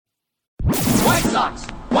White Sox!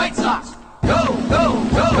 White Sox! Go, go, go,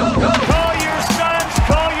 go, go! Call your sons,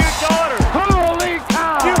 call your daughters. Holy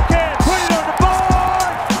cow! You can put it on the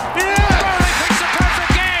board. Yeah! It's a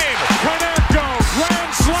perfect game. Konecko,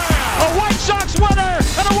 grand slam. A White Sox winner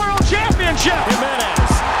and a world championship.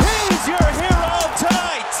 Jimenez, he's your hero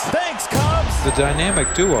tonight. Thanks, Cubs. The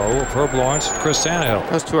dynamic duo of Herb Lawrence and Chris Tannehill.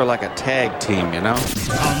 Those two are like a tag team, you know?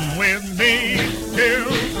 Come with me to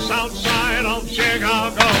the south side of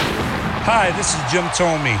Chicago. Hi, this is Jim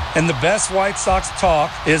Thome, and the best White Sox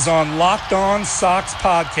talk is on Locked On Sox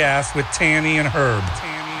podcast with Tanny and Herb.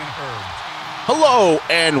 Hello,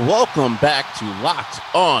 and welcome back to Locked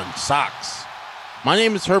On Sox. My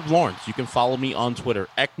name is Herb Lawrence. You can follow me on Twitter,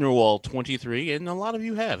 Ecknerwall23, and a lot of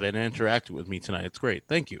you have and interacted with me tonight. It's great.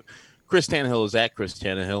 Thank you. Chris Tannehill is at Chris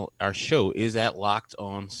Tannehill. Our show is at Locked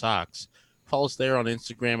On Sox. Follow us there on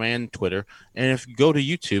Instagram and Twitter. And if you go to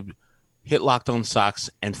YouTube, hit Locked On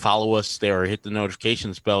Sox and follow us there, or hit the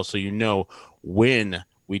notifications bell so you know when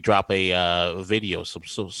we drop a video. So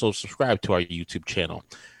subscribe to our YouTube channel.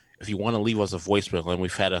 If you want to leave us a voicemail, and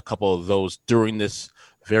we've had a couple of those during this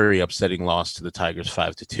very upsetting loss to the Tigers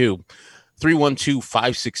 5-2,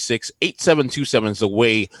 312-566-8727 is the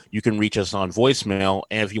way you can reach us on voicemail.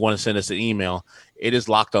 And if you want to send us an email, it is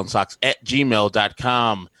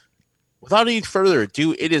lockedonsox@gmail.com. Without any further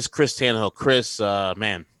ado, it is Chris Tannehill. Chris,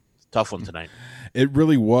 man, tough one tonight. It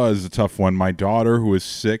really was a tough one. My daughter, who is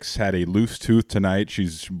 6, had a loose tooth tonight.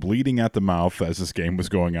 She's bleeding at the mouth as this game was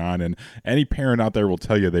going on. And any parent out there will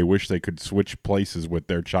tell you they wish they could switch places with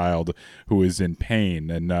their child who is in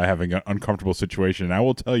pain and having an uncomfortable situation. And I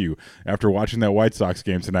will tell you, after watching that White Sox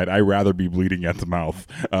game tonight, I'd rather be bleeding at the mouth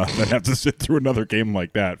than have to sit through another game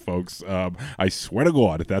like that, folks. I swear to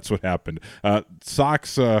God, that's what happened.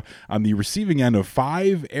 Sox on the receiving end of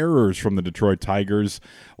 5 errors from the Detroit Tigers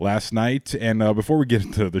last night. And before we get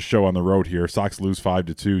into the show on the road here, Sox lose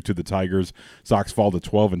 5-2 to the Tigers. Sox fall to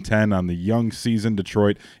 12-10 on the young season.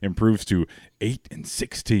 Detroit improves to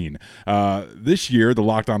 8-16. This year, the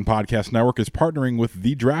Locked On Podcast Network is partnering with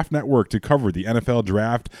the Draft Network to cover the NFL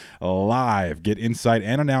Draft live. Get insight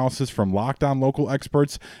and analysis from Locked On local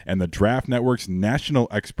experts and the Draft Network's national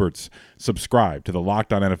experts. Subscribe to the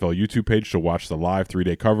Locked On NFL YouTube page to watch the live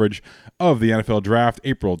 3-day coverage of the NFL Draft,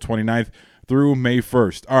 April 29th through May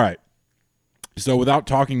 1st. All right. So without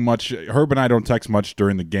talking much, Herb and I don't text much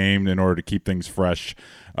during the game in order to keep things fresh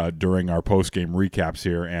during our post-game recaps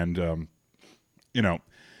here. And,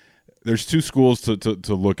 there's two schools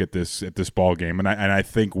to look at this ball game, and I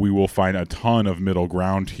think we will find a ton of middle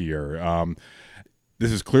ground here.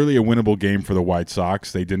 This is clearly a winnable game for the White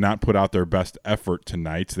Sox. They did not put out their best effort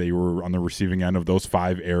tonight. They were on the receiving end of those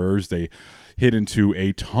 5 errors. They hit into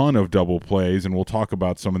a ton of double plays, and we'll talk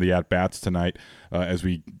about some of the at-bats tonight as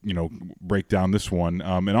we, break down this one.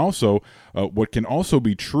 And also, what can also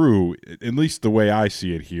be true, at least the way I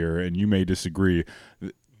see it here, and you may disagree,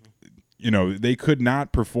 they could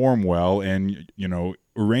not perform well, and,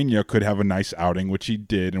 Urena could have a nice outing, which he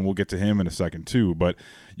did, and we'll get to him in a second too. But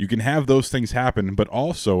you can have those things happen, but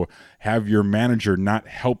also have your manager not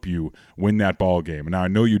help you win that ball game. Now, I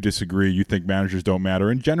know you disagree. You think managers don't matter,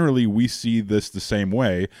 and generally we see this the same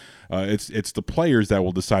way. It's the players that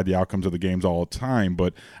will decide the outcomes of the games all the time,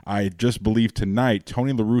 but I just believe tonight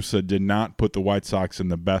Tony La Russa did not put the White Sox in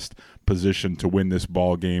the best position to win this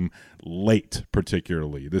ball game late,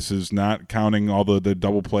 particularly. This is not counting all the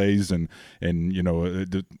double plays and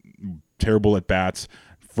the terrible at-bats.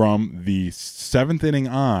 From the 7th inning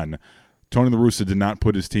on, Tony La Russa did not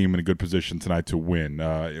put his team in a good position tonight to win.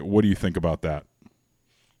 What do you think about that?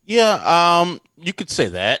 Yeah, you could say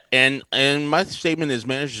that. And my statement is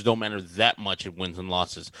managers don't matter that much in wins and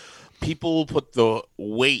losses. People put the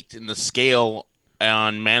weight in the scale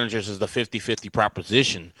on managers as the 50-50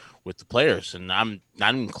 proposition with the players, and I'm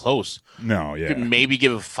not even close. No, yeah. You could maybe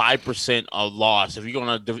give a 5% a loss. If you're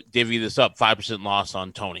going to divvy this up, 5% loss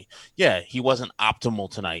on Tony. Yeah, he wasn't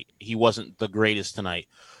optimal tonight. He wasn't the greatest tonight.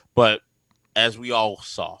 But as we all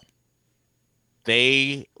saw,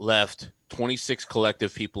 they left 26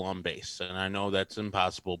 collective people on base. And I know that's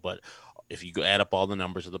impossible, but if you add up all the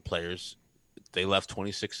numbers of the players, they left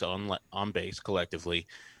 26 on base collectively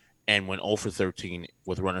and went 0 for 13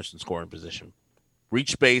 with runners in scoring position.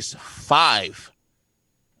 Reached base 5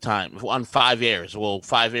 times on 5 errors. Well,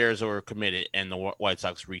 5 errors were committed, and the White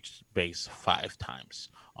Sox reached base 5 times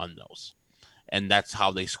on those. And that's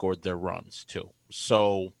how they scored their runs, too.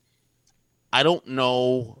 So I don't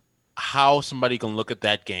know how somebody can look at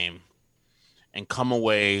that game and come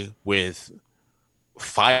away with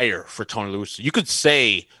fire for Tony La Russa. You could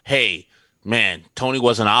say, hey, man, Tony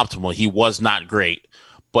wasn't optimal. He was not great.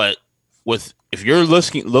 But if you're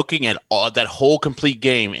looking at all that whole complete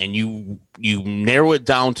game and you narrow it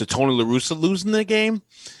down to Tony La Russa losing the game,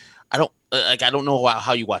 I don't know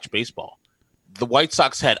how you watch baseball. The White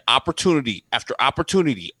Sox had opportunity after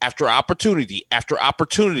opportunity after opportunity after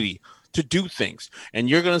opportunity to do things. And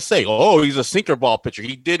you're going to say, oh, he's a sinker ball pitcher.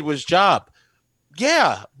 He did his job.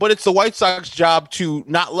 Yeah, but it's the White Sox job to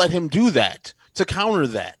not let him do that, to counter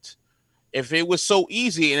that. If it was so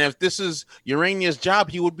easy, and if this is Urania's job,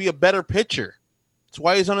 he would be a better pitcher. That's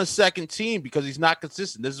why he's on his second team, because he's not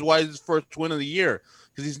consistent. This is why he's his first win of the year,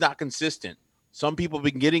 because he's not consistent. Some people have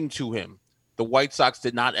been getting to him. The White Sox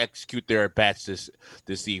did not execute their at-bats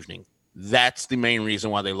this evening. That's the main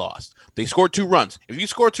reason why they lost. They scored 2 runs. If you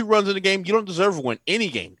score 2 runs in a game, you don't deserve to win any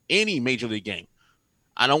game, any major league game.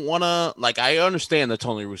 I don't want to, I understand the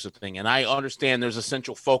Tony La Russa thing, and I understand there's a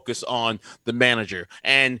central focus on the manager.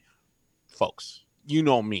 And, folks, you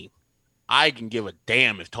know me. I can give a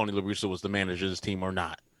damn if Tony La Russa was the manager of this team or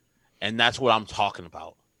not. And that's what I'm talking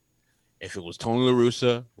about. If it was Tony La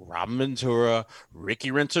Russa, Robin Ventura,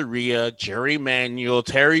 Ricky Renteria, Jerry Manuel,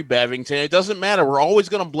 Terry Bevington, it doesn't matter. We're always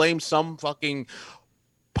going to blame some fucking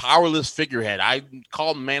powerless figurehead. I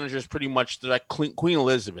call managers pretty much like Queen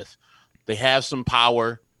Elizabeth. They have some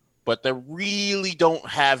power, but they really don't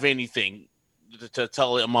have anything to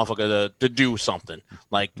tell a motherfucker to do something.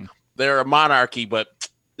 Like, they're a monarchy, but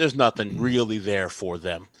there's nothing really there for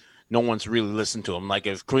them. No one's really listened to them. Like,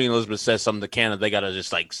 if Queen Elizabeth says something to Canada, they got to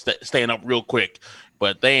just, stand up real quick.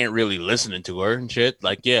 But they ain't really listening to her and shit.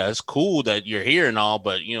 Like, yeah, it's cool that you're here and all,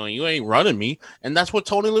 but, you ain't running me. And that's what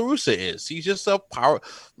Tony La Russa is. He's just a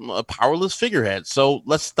powerless figurehead. So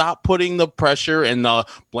let's stop putting the pressure and the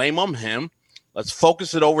blame on him. Let's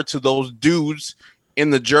focus it over to those dudes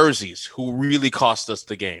in the jerseys who really cost us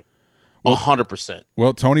the game. 100%.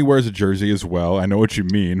 Well, Tony wears a jersey as well. I know what you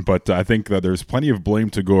mean, but I think that there's plenty of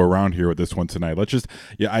blame to go around here with this one tonight.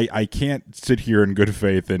 I can't sit here in good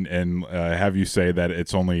faith and have you say that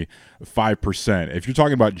it's only 5%. If you're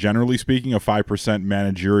talking about, generally speaking, a 5%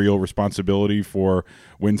 managerial responsibility for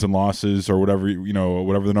wins and losses or whatever,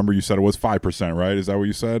 whatever the number you said it was, 5%, right? Is that what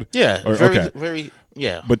you said? Yeah. Okay.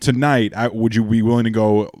 Yeah. But tonight, would you be willing to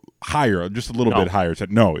go higher, just a little bit higher?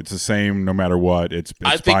 No, it's the same no matter what. It's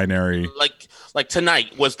binary. Like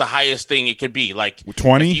tonight was the highest thing it could be. Like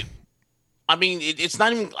 20? It's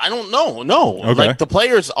not even, I don't know. No. Okay. Like, the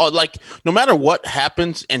players are no matter what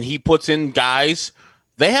happens and he puts in guys,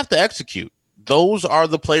 they have to execute. Those are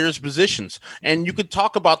the players' positions. And you could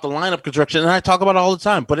talk about the lineup construction, and I talk about it all the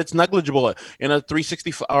time, but it's negligible in a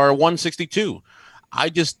 360 or 162. I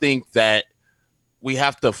just think that we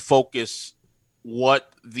have to focus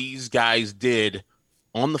what these guys did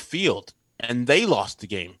on the field, and they lost the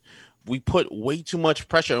game. We put way too much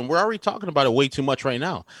pressure, and we're already talking about it way too much right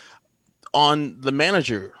now, on the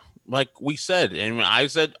manager. Like we said, and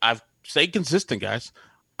I've stayed consistent, guys.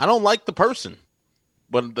 I don't like the person,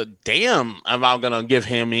 but the damn am I going to give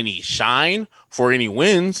him any shine for any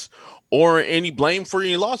wins or any blame for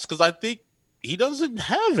any loss, because I think he doesn't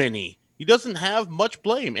have any. He doesn't have much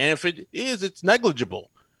blame, and if it is, it's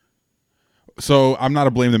negligible. So I'm not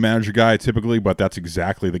a blame the manager guy typically, but that's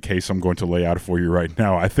exactly the case I'm going to lay out for you right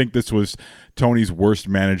now. I think this was Tony's worst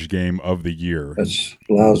managed game of the year. That's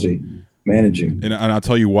lousy managing. And I'll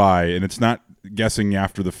tell you why. And it's not guessing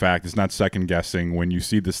after the fact. It's not second guessing when you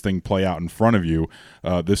see this thing play out in front of you.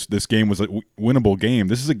 This game was a winnable game.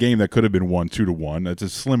 This is a game that could have been won 2-1. It's a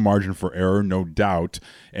slim margin for error, no doubt.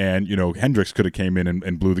 And Hendricks could have came in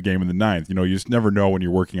and blew the game in the ninth. You just never know when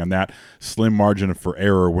you're working on that slim margin for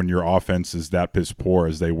error when your offense is that piss poor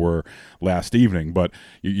as they were last evening. But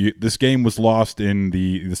this game was lost in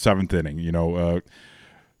the seventh inning.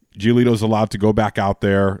 Giolito's allowed to go back out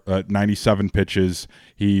there, 97 pitches.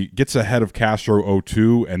 He gets ahead of Castro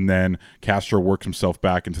 0-2, and then Castro works himself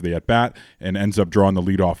back into the at-bat and ends up drawing the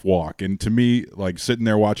leadoff walk. And to me, sitting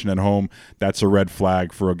there watching at home, that's a red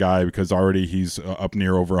flag for a guy, because already he's up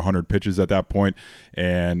near over 100 pitches at that point.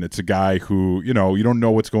 And it's a guy who, you don't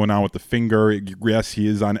know what's going on with the finger. Yes, he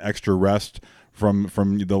is on extra rest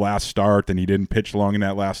from the last start, and he didn't pitch long in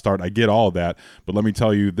that last start. I get all of that, but let me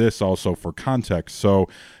tell you this also for context. So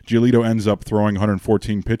Giolito ends up throwing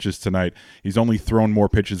 114 pitches tonight. He's only thrown more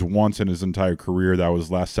pitches once in his entire career. That was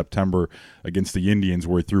last September against the Indians,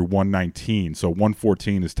 where he threw 119. So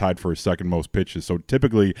 114 is tied for his second most pitches. So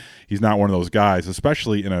typically he's not one of those guys,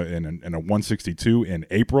 especially in a 162 in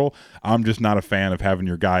April. I'm just not a fan of having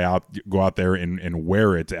your guy go out there and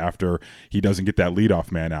wear it after he doesn't get that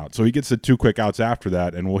leadoff man out. So he gets the 2 quick outs after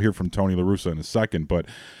that, and we'll hear from Tony La Russa in a second. But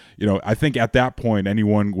I think at that point,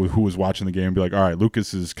 anyone who was watching the game would be like, all right,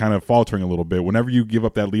 Lucas is is kind of faltering a little bit. Whenever you give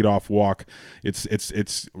up that leadoff walk, it's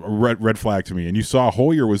a red flag to me. And you saw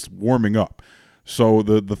Hoyer was warming up. So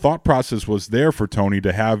the thought process was there for Tony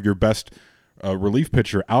to have your best relief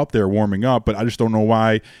pitcher out there warming up, but I just don't know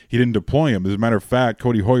why he didn't deploy him. As a matter of fact,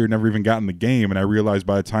 Cody Hoyer never even got in the game, and I realized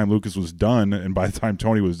by the time Lucas was done and by the time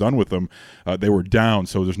Tony was done with them, they were down,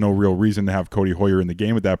 so there's no real reason to have Cody Hoyer in the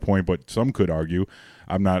game at that point, but some could argue.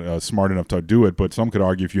 I'm not smart enough to do it, but some could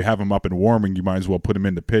argue if you have him up and warming, you might as well put him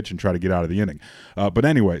in the pitch and try to get out of the inning. But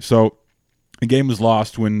anyway, so the game was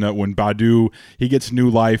lost when Baddoo, he gets new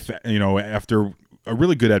life, after a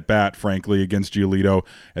really good at bat, frankly, against Giolito,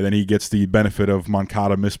 and then he gets the benefit of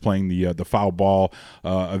Moncada misplaying the foul ball.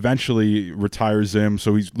 Eventually retires him,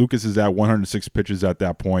 so Lucas is at 106 pitches at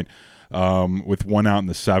that point, with one out in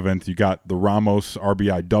the seventh. You got the Ramos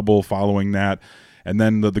RBI double following that, and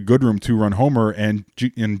then the Goodrum 2-run homer, and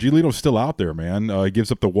Giolito's still out there, man. He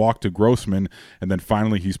gives up the walk to Grossman, and then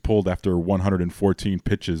finally he's pulled after 114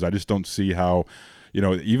 pitches. I just don't see how.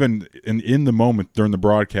 Even in the moment during the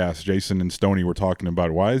broadcast, Jason and Stoney were talking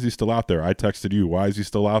about, why is he still out there? I texted you, why is he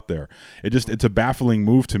still out there? It's a baffling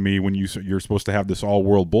move to me when you're supposed to have this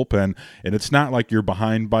all-world bullpen, and it's not like you're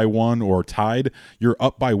behind by one or tied. You're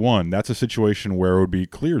up by one. That's a situation where it would be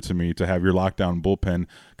clear to me to have your lockdown bullpen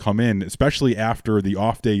come in, especially after the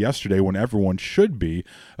off day yesterday when everyone should be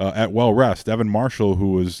at well rest. Evan Marshall,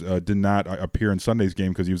 who did not appear in Sunday's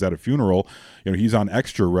game because he was at a funeral, he's on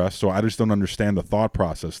extra rest, so I just don't understand the thought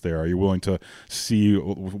process there. Are you willing to see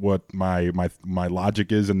what my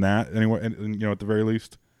logic is in that anyway? At the very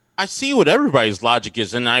least, I see what everybody's logic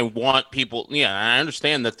is, and I want people. Yeah, I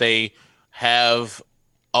understand that they have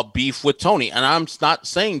a beef with Tony, and I'm not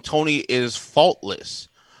saying Tony is faultless,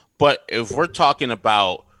 but if we're talking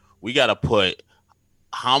about, we got to put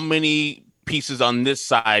how many pieces on this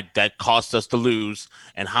side that cost us to lose,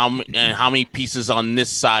 and how many pieces on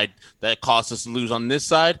this side that cost us to lose on this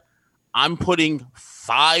side. I'm putting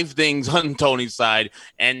 5 things on Tony's side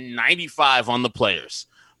and 95 on the players,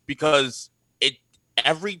 because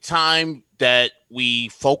every time that we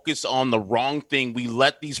focus on the wrong thing, we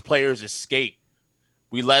let these players escape.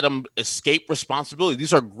 We let them escape responsibility.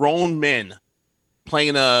 These are grown men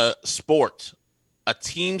playing a sport, a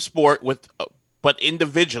team sport but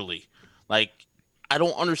individually. Like, I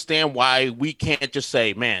don't understand why we can't just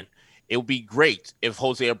say, man, it would be great if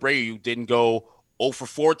Jose Abreu didn't go 0 for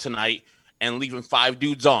 4 tonight and leaving 5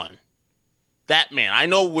 dudes on. That man, I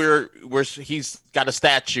know he's got a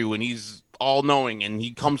statue and he's all knowing and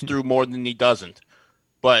he comes through more than he doesn't.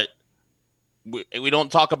 But we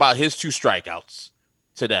don't talk about his 2 strikeouts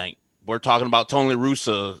today. We're talking about Tony La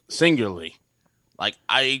Russa singularly. Like,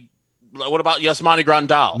 what about Yasmani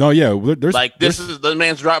Grandal? No, yeah, this is the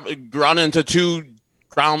man's ground into 2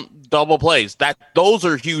 ground double plays. Those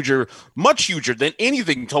are much huger than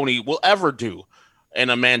anything Tony will ever do in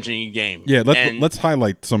a managing game. Yeah, let's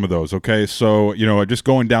highlight some of those, okay? So, just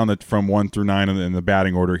going down from 1 through 9 in the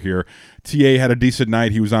batting order here. TA had a decent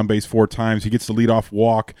night. He was on base 4 times. He gets the leadoff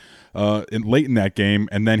walk late in that game,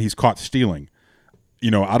 and then he's caught stealing.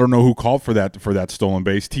 I don't know who called for that stolen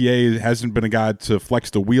base. TA hasn't been a guy to flex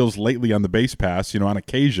the wheels lately on the base pass, on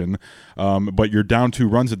occasion. But you're down 2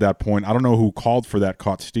 runs at that point. I don't know who called for that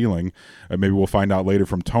caught stealing. Maybe we'll find out later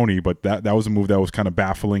from Tony. But that was a move that was kind of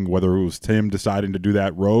baffling, whether it was Tim deciding to do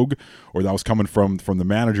that rogue or that was coming from the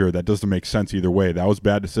manager. That doesn't make sense either way. That was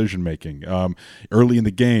bad decision making. Early in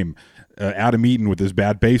the game, Adam Eaton with his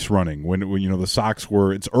bad base running when the Sox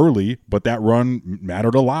it's early, but that run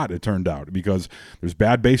mattered a lot, it turned out, because there's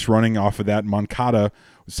bad base running off of that Moncada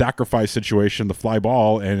sacrifice situation, the fly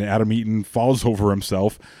ball, and Adam Eaton falls over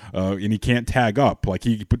himself and he can't tag up. Like,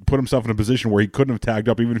 he put himself in a position where he couldn't have tagged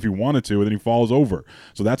up even if he wanted to, and then he falls over.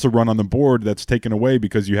 So that's a run on the board that's taken away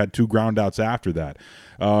because you had 2 ground outs after that.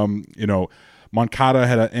 Moncada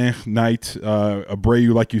had a night.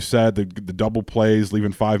 Abreu, like you said, the double plays,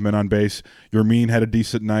 leaving 5 men on base. Yermin had a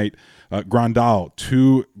decent night. Grandal,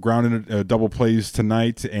 2 grounded double plays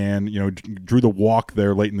tonight, and drew the walk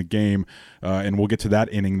there late in the game, and we'll get to that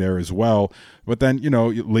inning there as well. But then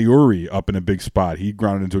Leury up in a big spot. He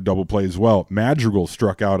grounded into a double play as well. Madrigal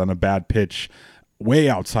struck out on a bad pitch way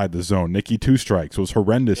outside the zone. Nicky 2 strikes. It was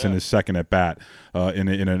horrendous in his second at bat in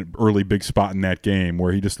an early big spot in that game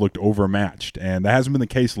where he just looked overmatched, and that hasn't been the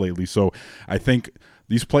case lately. So I think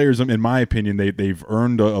these players, in my opinion, they've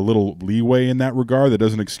earned a little leeway in that regard. That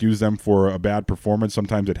doesn't excuse them for a bad performance.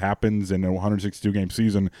 Sometimes it happens in a 162-game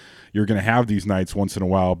season. You're going to have these nights once in a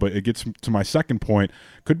while, but it gets to my second point,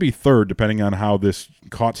 could be third, depending on how this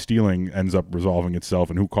caught stealing ends up resolving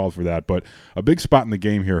itself and who called for that. But a big spot in the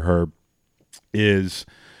game here, Herb, is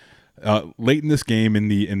late in this game in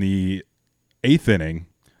the 8th inning,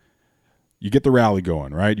 you get the rally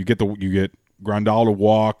going, right? You get Grandal to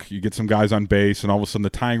walk, you get some guys on base, and all of a sudden the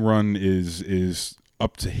tying run is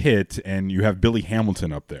up to hit, and you have Billy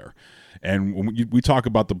Hamilton up there. And when we talk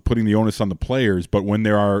about putting the onus on the players, but when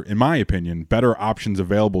there are, in my opinion, better options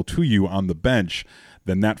available to you on the bench,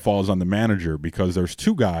 then that falls on the manager, because there's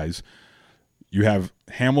two guys. You have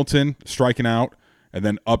Hamilton striking out, and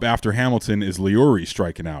then up after Hamilton is Leury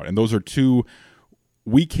striking out. And those are two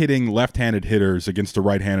weak-hitting left-handed hitters against a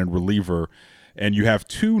right-handed reliever. And you have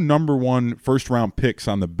two number 1 first-round picks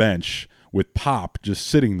on the bench with Pop just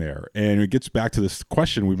sitting there. And it gets back to this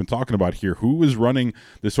question we've been talking about here. Who is running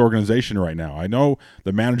this organization right now? I know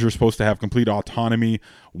the manager is supposed to have complete autonomy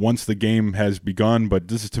once the game has begun, but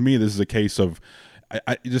this is a case of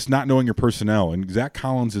just not knowing your personnel. And Zach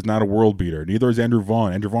Collins is not a world beater. Neither is Andrew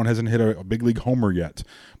Vaughn. Andrew Vaughn hasn't hit a big league homer yet.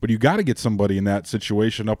 But you got to get somebody in that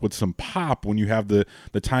situation up with some pop when you have the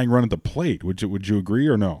tying run at the plate. Would you agree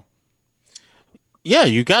or no? Yeah,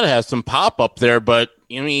 you got to have some pop up there. But,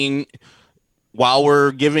 I mean, while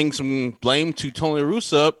we're giving some blame to Tony La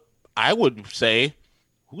Russa, I would say,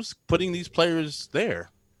 who's putting these players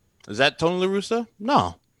there? Is that Tony La Russa?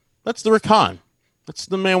 No. That's the Rick Hahn. That's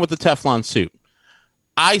the man with the Teflon suit.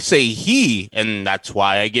 I say he, and that's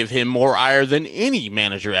why I give him more ire than any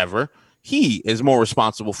manager ever. He is more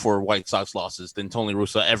responsible for White Sox losses than Tony La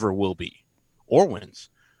Russa ever will be, or wins.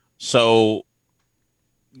 So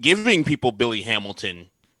giving people Billy Hamilton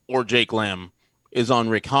or Jake Lamb is on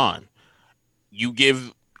Rick Hahn. You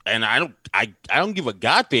give, and I don't give a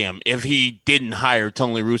goddamn if he didn't hire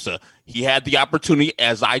Tony La Russa. He had the opportunity,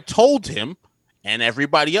 as I told him and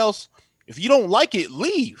everybody else. If you don't like it,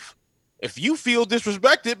 leave. If you feel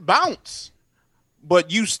disrespected, bounce.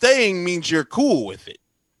 But you staying means you're cool with it.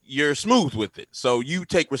 You're smooth with it. So you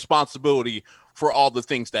take responsibility for all the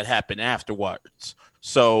things that happen afterwards.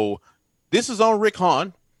 So this is on Rick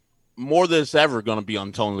Hahn more than it's ever going to be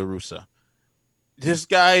on Tony La Russa. This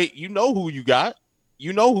guy, you know who you got.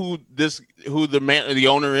 You know who the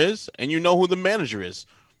owner is, and you know who the manager is.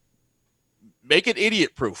 Make it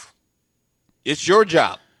idiot proof. It's your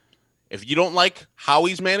job. If you don't like how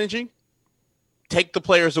he's managing, take the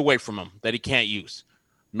players away from him that he can't use.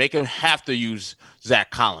 Make him have to use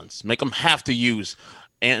Zach Collins. Make him have to use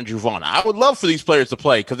Andrew Vaughn. I would love for these players to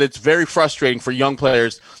play because it's very frustrating for young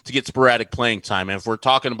players to get sporadic playing time. And if we're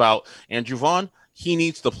talking about Andrew Vaughn, he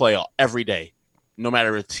needs to play every day, no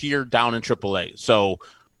matter if it's here, down in AAA. So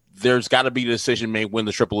there's got to be a decision made when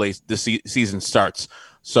the AAA season starts.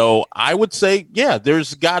 So I would say, yeah,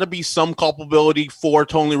 there's got to be some culpability for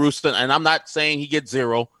Tony La Russa. And I'm not saying he gets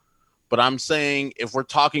 0. But I'm saying if we're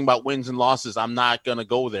talking about wins and losses, I'm not going to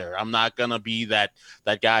go there. I'm not going to be that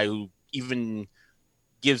guy who even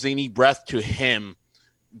gives any breath to him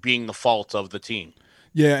being the fault of the team.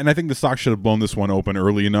 Yeah, and I think the Sox should have blown this one open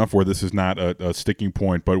early enough where this is not a sticking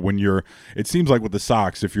point. But when it seems like with the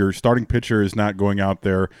Sox, if your starting pitcher is not going out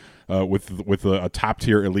there with a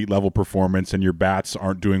top-tier elite-level performance and your bats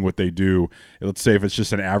aren't doing what they do, let's say if it's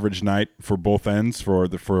just an average night for both ends,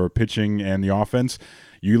 for pitching and the offense,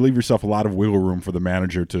 you leave yourself a lot of wiggle room for the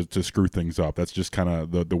manager to screw things up. That's just kind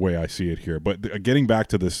of the way I see it here. But getting back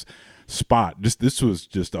to this spot, this was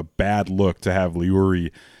just a bad look to have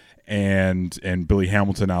Leury and Billy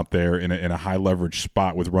Hamilton out there in a high leverage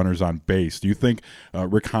spot with runners on base. Do you think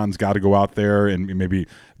Rick Hahn's got to go out there and maybe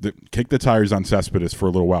kick the tires on Cespedes for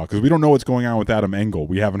a little while? Because we don't know what's going on with Adam Engel.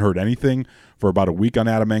 We haven't heard anything for about a week on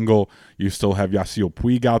Adam Engel. You still have Yasiel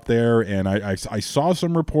Puig out there, and I saw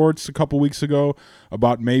some reports a couple weeks ago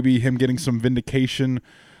about maybe him getting some vindication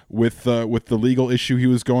with the legal issue he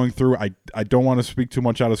was going through. I don't want to speak too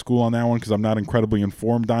much out of school on that one because I'm not incredibly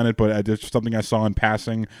informed on it, but it's something I saw in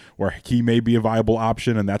passing where he may be a viable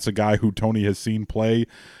option, and that's a guy who Tony has seen play,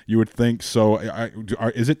 you would think. So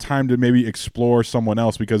is it time to maybe explore someone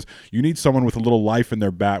else? Because you need someone with a little life in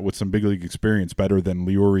their bat with some big league experience better than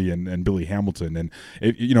Leury and Billy Hamilton. And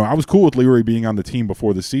I was cool with Leury being on the team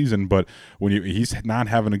before the season, but when he's not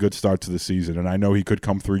having a good start to the season, and I know he could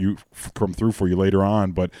come through for you later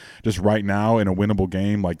on, but just right now in a winnable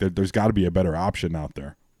game, like there's got to be a better option out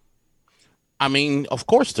there. I mean, of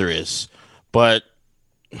course there is, but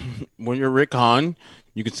when you're Rick Hahn,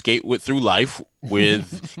 you can skate through life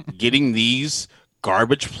with getting these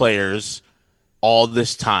garbage players all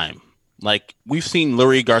this time. Like, we've seen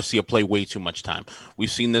Leury Garcia play way too much time.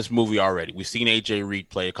 We've seen this movie already. We've seen AJ Reed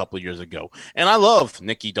play a couple of years ago. And I love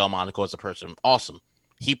Nicky Delmonico as a person. Awesome.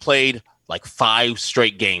 He played like 5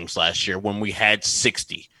 straight games last year when we had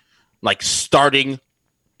 60. Like, starting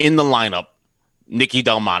in the lineup, Nicky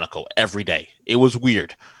Delmonico every day. It was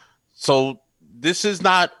weird. So this is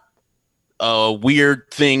not a weird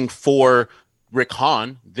thing for Rick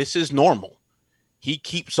Hahn, this is normal. He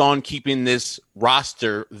keeps on keeping this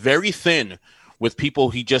roster very thin with people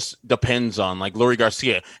he just depends on, like Leury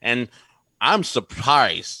Garcia. And I'm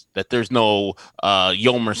surprised that there's no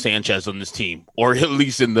Yolmer Sanchez on this team, or at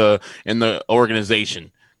least in the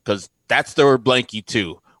organization, because that's their blankie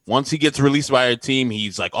too. Once he gets released by a team,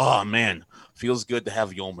 he's like, oh man, feels good to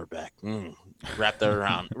have Yolmer back.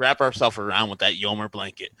 Wrap ourselves around with that Yolmer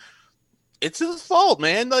blanket. It's his fault,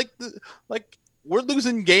 man. Like we're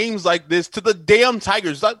losing games like this to the damn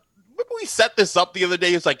Tigers. Remember we set this up the other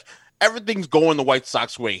day? It's like everything's going the White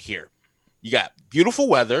Sox way here. You got beautiful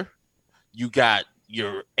weather. You got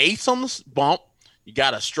your ace on the bump. You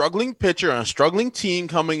got a struggling pitcher and a struggling team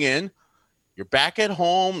coming in. You're back at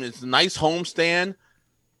home. It's a nice homestand.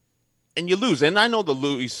 And you lose. And I know the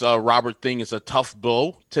Luis Robert thing is a tough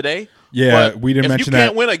blow today. Yeah, we didn't mention that. If you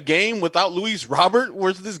can't win a game without Luis Robert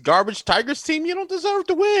versus this garbage Tigers team, you don't deserve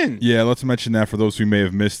to win. Yeah, let's mention that for those who may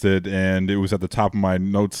have missed it. And it was at the top of my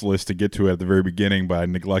notes list to get to it at the very beginning, but I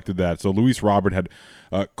neglected that. So Luis Robert had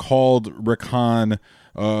called Rick Hahn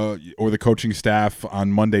or the coaching staff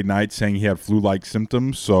on Monday night saying he had flu-like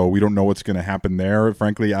symptoms, so we don't know what's going to happen there.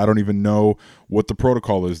 Frankly, I don't even know what the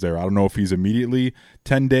protocol is there. I don't know if he's immediately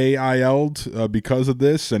 10-day IL'd because of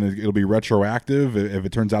this, and it'll be retroactive if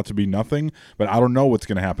it turns out to be nothing, but I don't know what's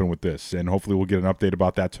going to happen with this, and hopefully we'll get an update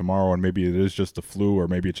about that tomorrow, and maybe it is just the flu, or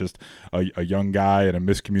maybe it's just a young guy and a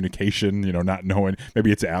miscommunication, not knowing.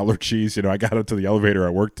 Maybe it's allergies. I got into the elevator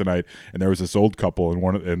at work tonight, and there was this old couple,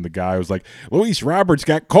 and the guy was like, Luis Roberts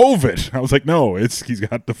got COVID. I was like, no, he's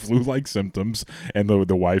got the flu-like symptoms, and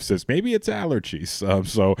the wife says maybe it's allergies.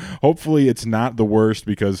 So hopefully it's not the worst,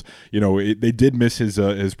 because they did miss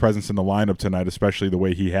his presence in the lineup tonight, especially the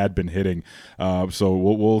way he had been hitting. So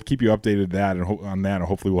we'll keep you updated on that, and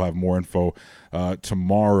hopefully we'll have more info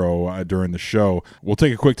tomorrow during the show. We'll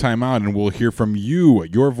take a quick time out, and we'll hear from you,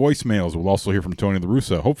 your voicemails. We'll also hear from Tony La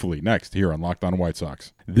Russa, hopefully next here on Locked On White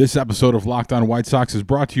Sox. This episode of Locked On White Sox is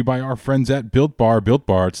brought to you by our friends at Built Bar. Built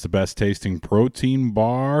Bar, it's the best tasting protein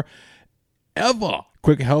bar ever.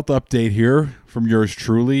 Quick health update here from yours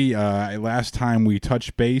truly. Last time we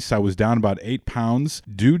touched base, I was down about 8 pounds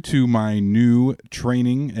due to my new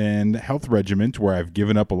training and health regimen, where I've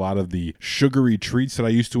given up a lot of the sugary treats that I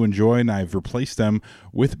used to enjoy, and I've replaced them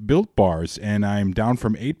with Built Bars. And I'm down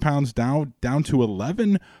from 8 pounds down to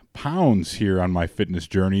 11 pounds here on my fitness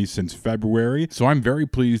journey since February. So I'm very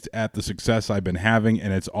pleased at the success I've been having,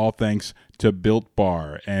 and it's all thanks to Built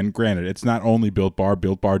Bar. And granted, it's not only Built Bar.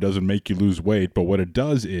 Built Bar doesn't make you lose weight, but what it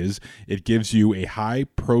does is it gives you a high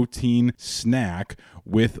protein snack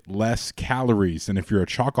with less calories. And if you're a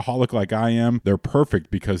chocoholic like I am, they're perfect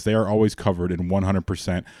because they are always covered in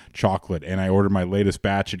 100% chocolate. And I ordered my latest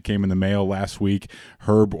batch. It came in the mail last week.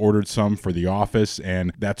 Herb ordered some for the office,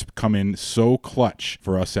 and that's come in so clutch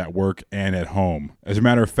for us at work and at home. As a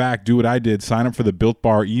matter of fact, do what I did. Sign up for the Built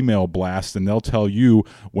Bar email blast, and they'll tell you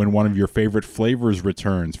when one of your favorite flavors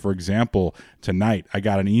returns. For example, tonight I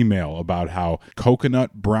got an email about how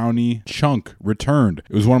coconut brownie chunk returned.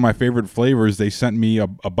 It was one of my favorite flavors. They sent me a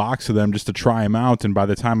box of them just to try them out, and by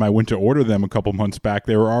the time I went to order them a couple months back,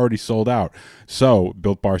 they were already sold out. So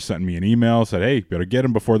Built Bar sent me an email, said, hey, you better get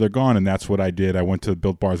them before they're gone, and that's what I did. I went to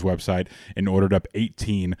Built Bar's website and ordered up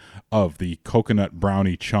 18 of the coconut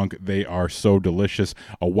brownie chunk. They are so delicious.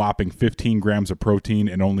 A whopping 15 grams of protein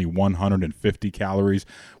and only 150 calories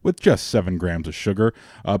with just 7 grams of sugar.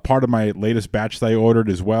 Part of my latest batch that I ordered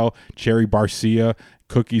as well, cherry barcia,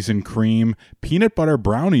 cookies and cream, peanut butter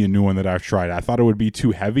brownie, a new one that I've tried. I thought it would be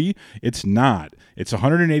too heavy. It's not. It's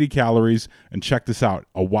 180 calories, and check this out,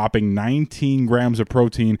 a whopping 19 grams of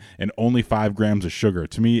protein and only 5 grams of sugar.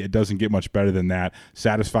 To me, it doesn't get much better than that.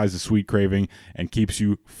 Satisfies the sweet craving and keeps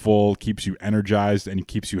you full, keeps you energized, and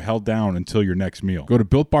keeps you held down until your next meal. Go to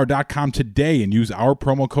BuiltBar.com today and use our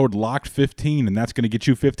promo code LOCKED15, and that's going to get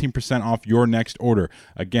you 15% off your next order.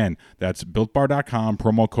 Again, that's BuiltBar.com,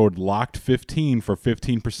 promo code LOCKED15 for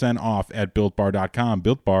 15% off at BuiltBar.com.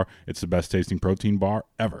 Built Bar, it's the best tasting protein bar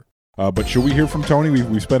ever. But should we hear from Tony?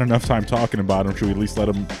 We've spent enough time talking about him. Should we at least let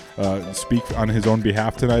him speak on his own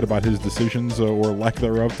behalf tonight about his decisions or lack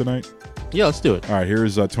thereof tonight? Yeah, let's do it. All right,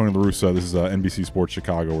 here's Tony La Russa. This is NBC Sports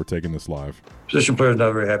Chicago. We're taking this live. Position player's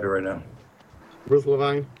not very happy right now. Ruth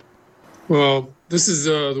Levine? Well, this is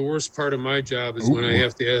the worst part of my job is when I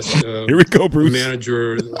have to ask here we go, Bruce. the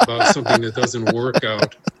manager about something that doesn't work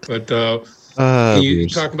out. But can you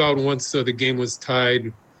talk about once the game was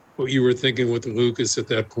tied, what you were thinking with Lucas at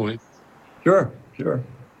that point? Sure.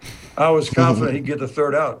 I was confident he'd get the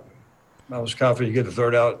third out.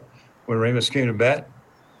 When Ramis came to bat.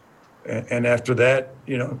 And after that,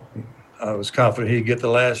 I was confident he'd get the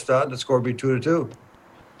last out and the score would be 2-2.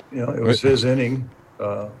 It was his inning,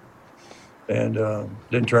 and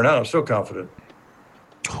didn't turn out. I'm still confident.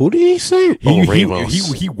 Who did he say?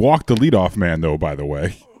 He walked the leadoff man, though, by the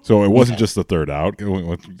way. So it wasn't just the third out.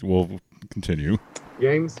 We'll continue.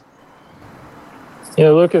 James?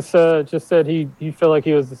 Lucas just said he felt like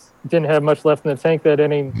he didn't have much left in the tank that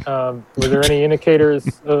inning. Were there any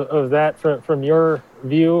indicators of that from your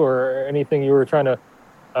view, or anything you were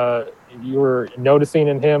you were noticing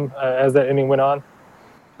in him as that inning went on?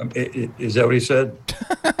 Is that what he said?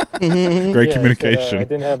 Great communication. He said, I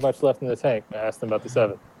didn't have much left in the tank. I asked him about the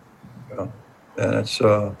 7th.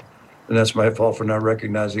 And that's my fault for not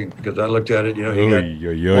recognizing it, because I looked at it. He got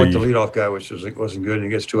the leadoff guy, which wasn't good, and he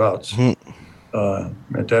gets 2 outs.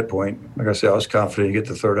 At that point, like I said, I was confident he'd get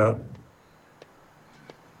the third out.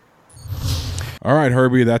 All right,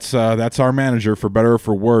 Herbie, that's our manager, for better or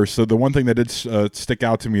for worse. So the one thing that did stick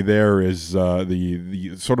out to me there is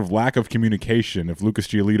the sort of lack of communication. If Lucas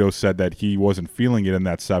Giolito said that he wasn't feeling it in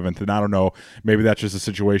that 7th, and I don't know, maybe that's just a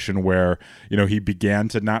situation where he began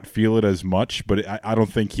to not feel it as much, but I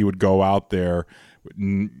don't think he would go out there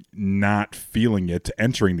not feeling it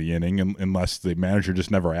entering the inning unless the manager just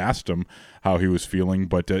never asked him how he was feeling.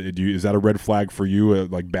 But is that a red flag for you,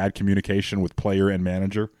 like bad communication with player and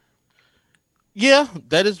manager? Yeah,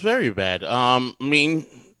 that is very bad.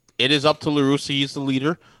 It is up to La Russa, he's the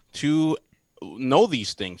leader, to know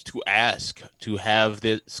these things, to ask, to have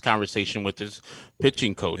this conversation with his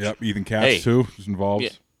pitching coach. Yep, Ethan Katz too is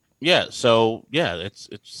involved. Yeah. So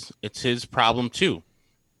it's his problem too.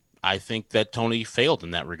 I think that Tony failed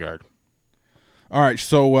in that regard. All right,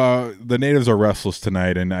 so the natives are restless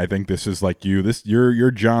tonight, and I think this is like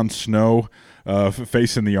you're Jon Snow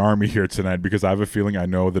facing the army here tonight, because I have a feeling I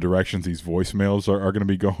know the directions these voicemails are going to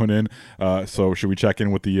be going in. So should we check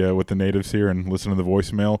in with the natives here and listen to the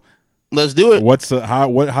voicemail? Let's do it.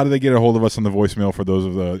 How do they get a hold of us on the voicemail for those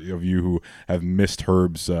of you who have missed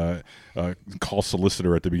Herb's call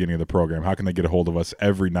solicitor at the beginning of the program? How can they get a hold of us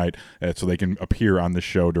every night so they can appear on the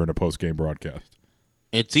show during a post-game broadcast?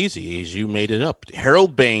 It's easy, as you made it up.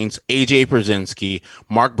 Harold Baines, AJ Brzezinski,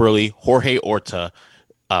 Mark Burley, Jorge Orta,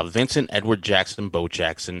 Vincent Edward Jackson, Bo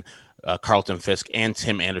Jackson, Carlton Fisk, and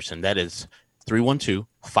Tim Anderson. That is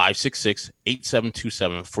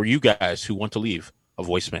 312-566-8727 for you guys who want to leave a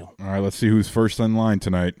voicemail. All right, let's see who's first in line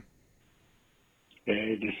tonight.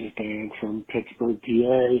 Hey, this is Dan from Pittsburgh,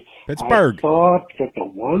 PA. Pittsburgh. I thought that the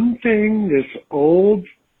one thing this old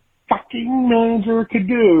fucking manager could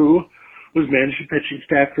do was manage the pitching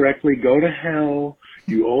staff correctly. Go to hell,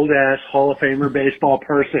 you old-ass Hall of Famer baseball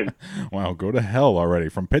person. Wow, go to hell already.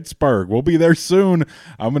 From Pittsburgh. We'll be there soon.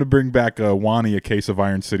 I'm going to bring back Wani a case of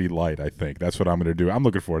Iron City Light, I think. That's what I'm going to do. I'm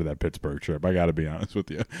looking forward to that Pittsburgh trip. I got to be honest with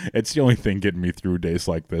you. It's the only thing getting me through days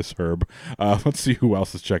like this, Herb. Let's see who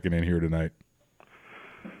else is checking in here tonight.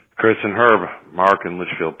 Chris and Herb, Mark in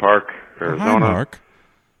Litchfield Park, Arizona. Hi, Mark.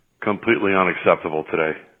 Completely unacceptable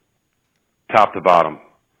today. Top to bottom.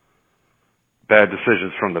 Bad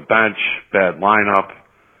decisions from the bench, bad lineup,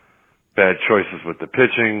 bad choices with the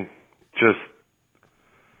pitching, just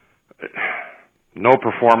no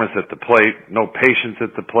performance at the plate, no patience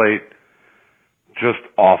at the plate, just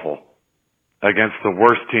awful against the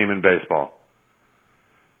worst team in baseball.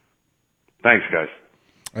 Thanks, guys.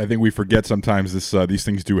 I think we forget sometimes these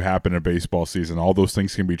things do happen in a baseball season. All those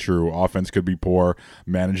things can be true. Offense could be poor,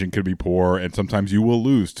 managing could be poor, and sometimes you will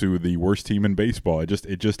lose to the worst team in baseball. It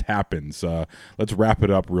just happens. Let's wrap it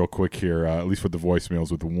up real quick here, at least with the voicemails,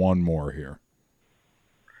 with one more here.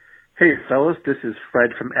 Hey, fellas, this is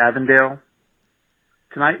Fred from Avondale.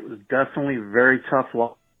 Tonight was definitely a very tough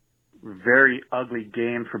loss, very ugly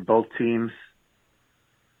game for both teams.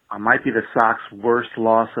 Might be the Sox' worst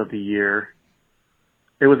loss of the year.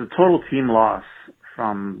 It was a total team loss,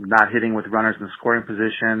 from not hitting with runners in scoring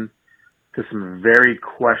position to some very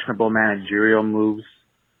questionable managerial moves.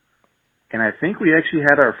 And I think we actually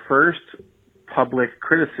had our first public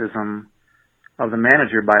criticism of the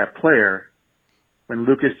manager by a player when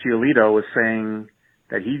Lucas Giolito was saying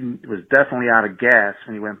that he was definitely out of gas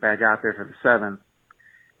when he went back out there for the 7th.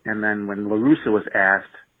 And then when La Russa was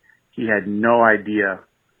asked, he had no idea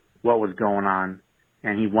what was going on,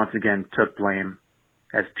 and he once again took blame.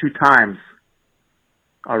 That's 2 times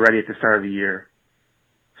already at the start of the year.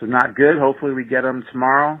 So not good. Hopefully we get them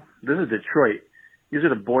tomorrow. This is Detroit. These are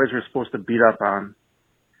the boys we're supposed to beat up on.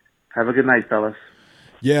 Have a good night, fellas.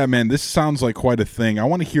 Yeah, man, this sounds like quite a thing. I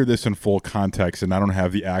want to hear this in full context, and I don't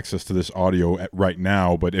have the access to this audio right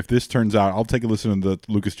now, but if this turns out, I'll take a listen to the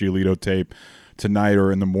Lucas Giolito tape tonight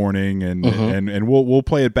or in the morning, and we'll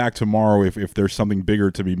play it back tomorrow if there's something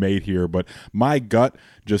bigger to be made here. But my gut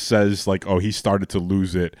just says like, oh, he started to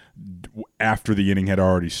lose it after the inning had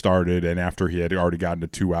already started and after he had already gotten to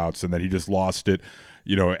 2 outs, and that he just lost it,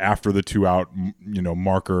 after the 2 out,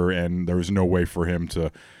 marker, and there was no way for him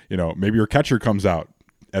to, maybe your catcher comes out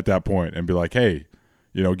at that point and be like, hey,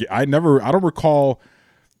 I don't recall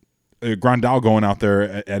Grandal going out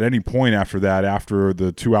there at any point after that, after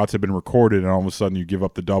the 2 outs had been recorded, and all of a sudden you give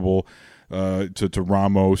up the double to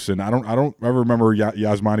Ramos, and I don't ever remember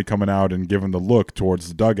Yasmani coming out and giving the look towards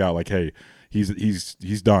the dugout like, hey, he's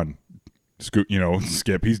done,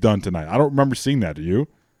 Skip, he's done tonight. I don't remember seeing that. Do you?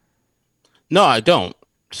 No, I don't.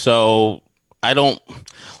 So I don't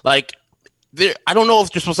like. I don't know if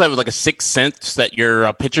you're supposed to have like a sixth sense that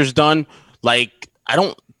your pitcher's done. Like, I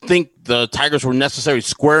don't think the Tigers were necessarily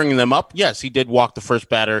squaring them up. Yes, he did walk the first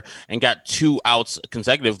batter and got 2 outs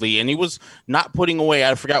consecutively, and he was not putting away.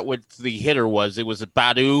 I forgot what the hitter was. It was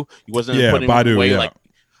Badu. He wasn't putting away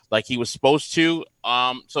like he was supposed to.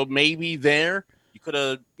 So maybe there you could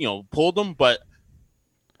have pulled him, but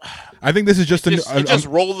I think this is just just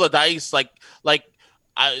roll the dice like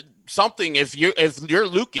something. If you're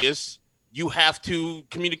Lucas, you have to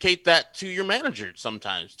communicate that to your manager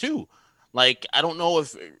sometimes too. Like, I don't know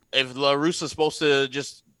if La Russa is supposed to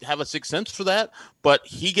just have a sixth sense for that, but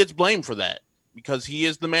he gets blamed for that because he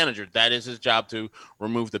is the manager. That is his job, to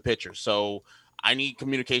remove the pitcher. So I need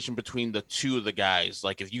communication between the two of the guys.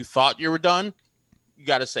 Like, if you thought you were done, you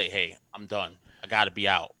got to say, hey, I'm done. I got to be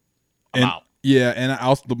out. I'm out. Yeah,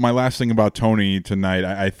 and my last thing about Tony tonight,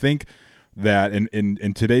 I think that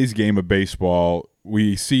in today's game of baseball,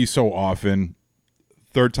 we see so often,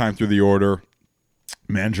 third time through the order,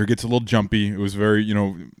 manager gets a little jumpy. It was very,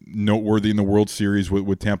 noteworthy in the World Series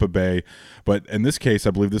with Tampa Bay. But in this case,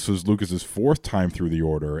 I believe this was Lucas's 4th time through the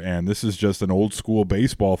order, and this is just an old school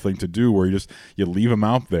baseball thing to do where you leave him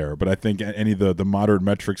out there. But I think any of the modern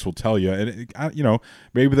metrics will tell you, and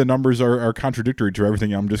maybe the numbers are contradictory to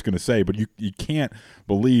everything I'm just going to say, but you can't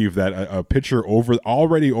believe that a pitcher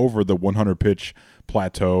already over the 100 pitch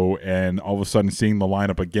plateau, and all of a sudden seeing the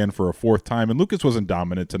lineup again for a 4th time. And Lucas wasn't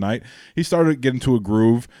dominant tonight. He started getting to a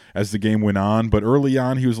groove as the game went on, but early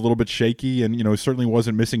on he was a little bit shaky, and certainly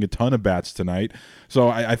wasn't missing a ton of bats tonight. So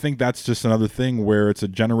I think that's just another thing where it's a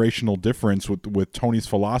generational difference with Tony's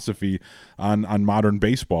philosophy on modern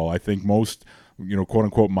baseball. I think most quote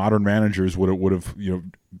unquote modern managers would have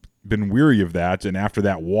been weary of that, and after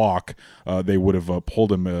that walk, they would have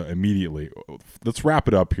pulled him immediately. Let's wrap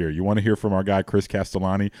it up here. You want to hear from our guy Chris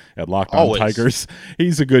Castellani at Locked On Tigers?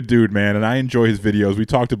 He's a good dude, man, and I enjoy his videos. We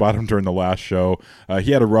talked about him during the last show.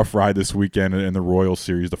 He had a rough ride this weekend in the Royals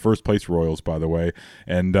series, the first place Royals, by the way,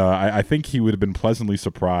 and I think he would have been pleasantly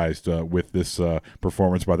surprised with this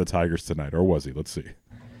performance by the Tigers tonight, or was he? Let's see.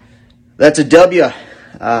 That's a W.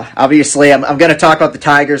 Obviously, I'm going to talk about the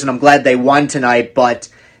Tigers, and I'm glad they won tonight, but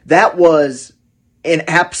that was an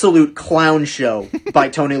absolute clown show by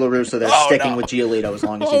Tony La Russa there, sticking with Giolito as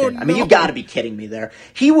long as he did. I mean, you got to be kidding me there.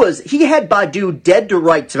 He had Badu dead to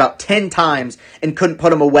rights about 10 times and couldn't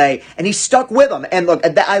put him away, and he stuck with him. And look,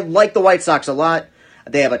 I like the White Sox a lot.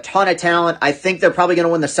 They have a ton of talent. I think they're probably going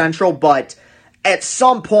to win the Central, but at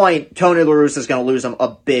some point, Tony La Russa is going to lose them a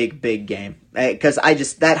big, big game. Because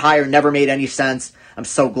that hire never made any sense. I'm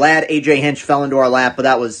so glad A.J. Hinch fell into our lap, but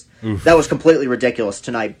that was completely ridiculous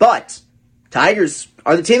tonight. But Tigers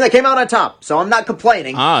are the team that came out on top, so I'm not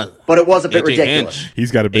complaining. But it was a bit ridiculous. Hinch.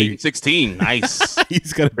 He's got a big 16. Nice.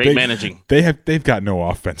 He's got a great managing. They've got no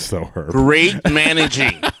offense though, Herb. Great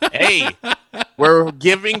managing. Hey, we're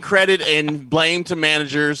giving credit and blame to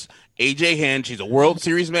managers. A.J. Hinch, he's a World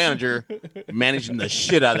Series manager, managing the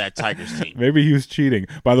shit out of that Tigers team. Maybe he was cheating.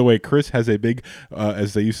 By the way, Chris has a big,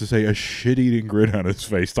 as they used to say, a shit-eating grin on his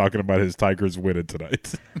face talking about his Tigers winning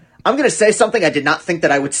tonight. I'm going to say something I did not think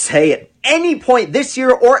that I would say at any point this year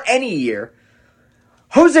or any year.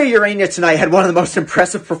 Jose Urena tonight had one of the most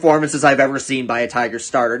impressive performances I've ever seen by a Tigers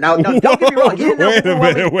starter. Now don't get me wrong.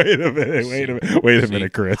 Wait a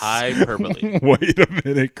minute, Chris. Hyperbole. Wait a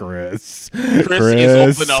minute, Chris. Chris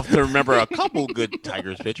is old enough to remember a couple good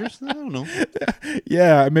Tigers pitchers. I don't know.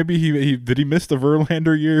 Yeah, maybe he did he miss the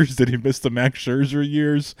Verlander years? Did he miss the Max Scherzer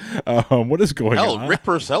years? What is going on? Rick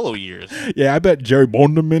Porcello years. Yeah, I bet Jerry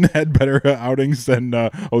Bonderman had better outings than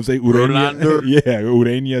Jose Urena. Yeah,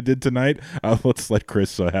 Urena did tonight. Let's let Chris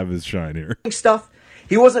have his shine here. Stuff.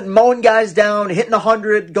 He wasn't mowing guys down, hitting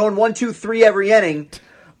 100, going 1, 2, 3 every inning.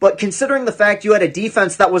 But considering the fact you had a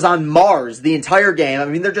defense that was on Mars the entire game, I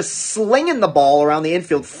mean, they're just slinging the ball around the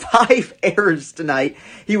infield. 5 errors tonight.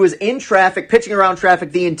 He was in traffic, pitching around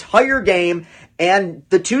traffic the entire game, And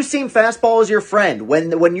the two-seam fastball is your friend.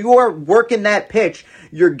 When you are working that pitch,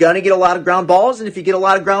 you're going to get a lot of ground balls. And if you get a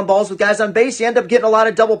lot of ground balls with guys on base, you end up getting a lot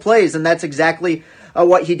of double plays. And that's exactly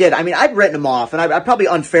what he did. I mean, I'd written him off, and I probably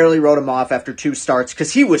unfairly wrote him off after 2 starts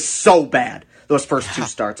because he was so bad those first 2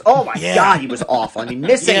 starts. Oh, my God, he was awful. I mean,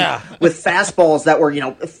 missing with fastballs that were,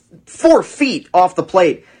 4 feet off the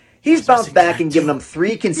plate. He's bounced back and given them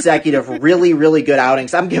 3 consecutive really, really good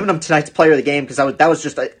outings. I'm giving him tonight's player of the game because that was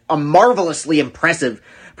just a marvelously impressive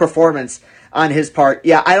performance on his part.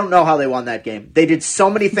 Yeah, I don't know how they won that game. They did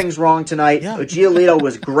so many things wrong tonight. Yeah. Giolito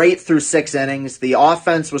was great through 6 innings. The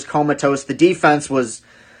offense was comatose. The defense was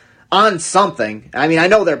on something. I mean, I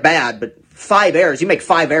know they're bad, but 5 errors. You make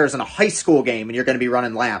 5 errors in a high school game and you're going to be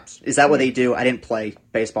running laps. Is that what they do? I didn't play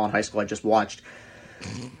baseball in high school. I just watched.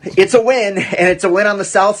 It's a win, and it's a win on the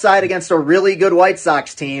south side against a really good White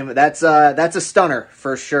Sox team. That's a stunner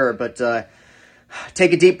for sure, but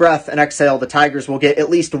take a deep breath and exhale. The Tigers will get at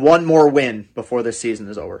least one more win before this season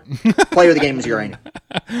is over. Player of the game is Urania.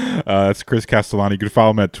 That's Chris Castellani. You can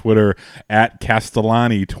follow him at Twitter at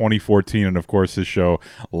Castellani2014, and of course his show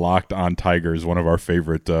Locked on Tigers, one of our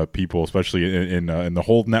favorite people, especially in the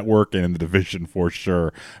whole network and in the division for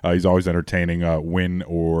sure. He's always entertaining, win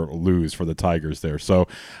or lose for the Tigers there. So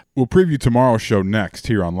we'll preview tomorrow's show next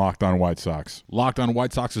here on Locked on White Sox. Locked on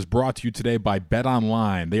White Sox is brought to you today by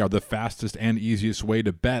BetOnline. They are the fastest and easiest way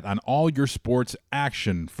to bet on all your sports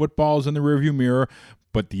action. Football's in the rearview mirror,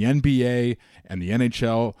 but the NBA and the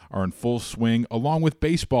NHL are in full swing, along with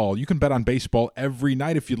baseball. You can bet on baseball every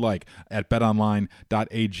night if you'd like at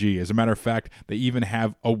betonline.ag. As a matter of fact, they even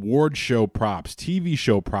have award show props, TV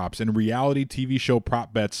show props, and reality TV show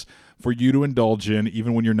prop bets for you to indulge in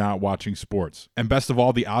even when you're not watching sports. And best of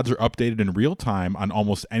all, the odds are updated in real time on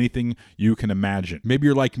almost anything you can imagine. Maybe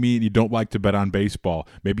you're like me and you don't like to bet on baseball.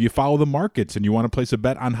 Maybe you follow the markets and you want to place a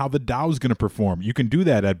bet on how the Dow is going to perform. You can do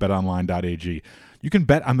that at betonline.ag. You can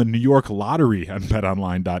bet on the New York Lottery on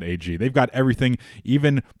betonline.ag. They've got everything,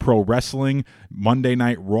 even pro wrestling. Monday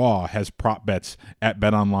Night Raw has prop bets at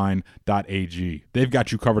betonline.ag. They've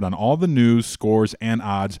got you covered on all the news, scores, and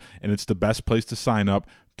odds, and it's the best place to sign up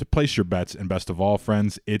to place your bets. And best of all,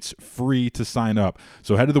 friends, it's free to sign up.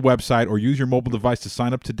 So head to the website or use your mobile device to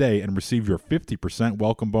sign up today and receive your 50%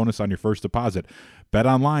 welcome bonus on your first deposit. Bet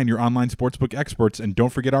Online, your online sportsbook experts, and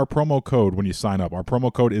don't forget our promo code when you sign up. Our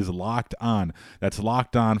promo code is Locked On. That's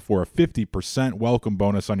Locked On for a 50% welcome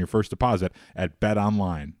bonus on your first deposit at Bet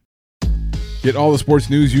Online. Get all the sports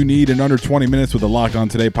news you need in under 20 minutes with the Locked On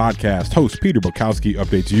Today podcast. Host Peter Bukowski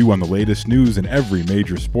updates you on the latest news in every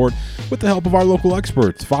major sport with the help of our local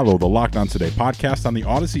experts. Follow the Locked On Today podcast on the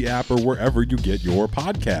Odyssey app or wherever you get your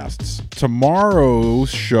podcasts.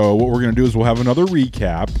 Tomorrow's show, what we're going to do is we'll have another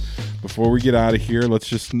recap. Before we get out of here, let's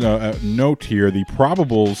just note here the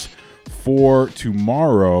probables for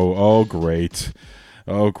tomorrow. Oh, great.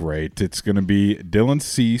 It's going to be Dylan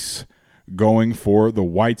Cease going for the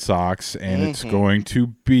White Sox, and it's going to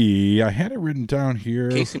be, I had it written down here.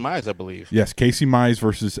 Casey Mize, I believe. Yes, Casey Mize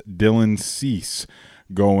versus Dylan Cease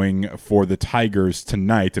going for the Tigers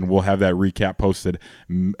tonight, and we'll have that recap posted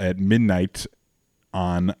at midnight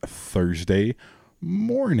on Thursday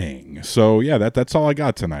morning. So, yeah, that's all I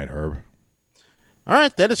got tonight, Herb. All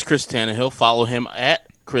right, that is Chris Tannehill. Follow him at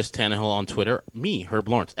Chris Tannehill on Twitter. Me, Herb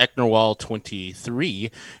Lawrence.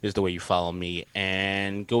 Ecknerwall23 is the way you follow me.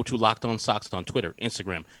 And go to Locked On Sox on Twitter,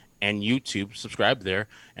 Instagram, and YouTube. Subscribe there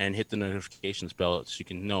and hit the notifications bell so you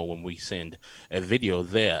can know when we send a video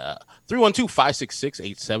there.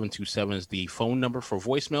 312-566-8727 is the phone number for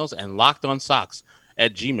voicemails, and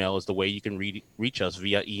LockedOnSox@gmail is the way you can reach us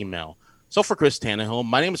via email. So for Chris Tannehill,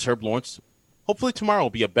 my name is Herb Lawrence. Hopefully tomorrow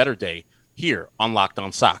will be a better day here on Locked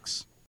On Sox.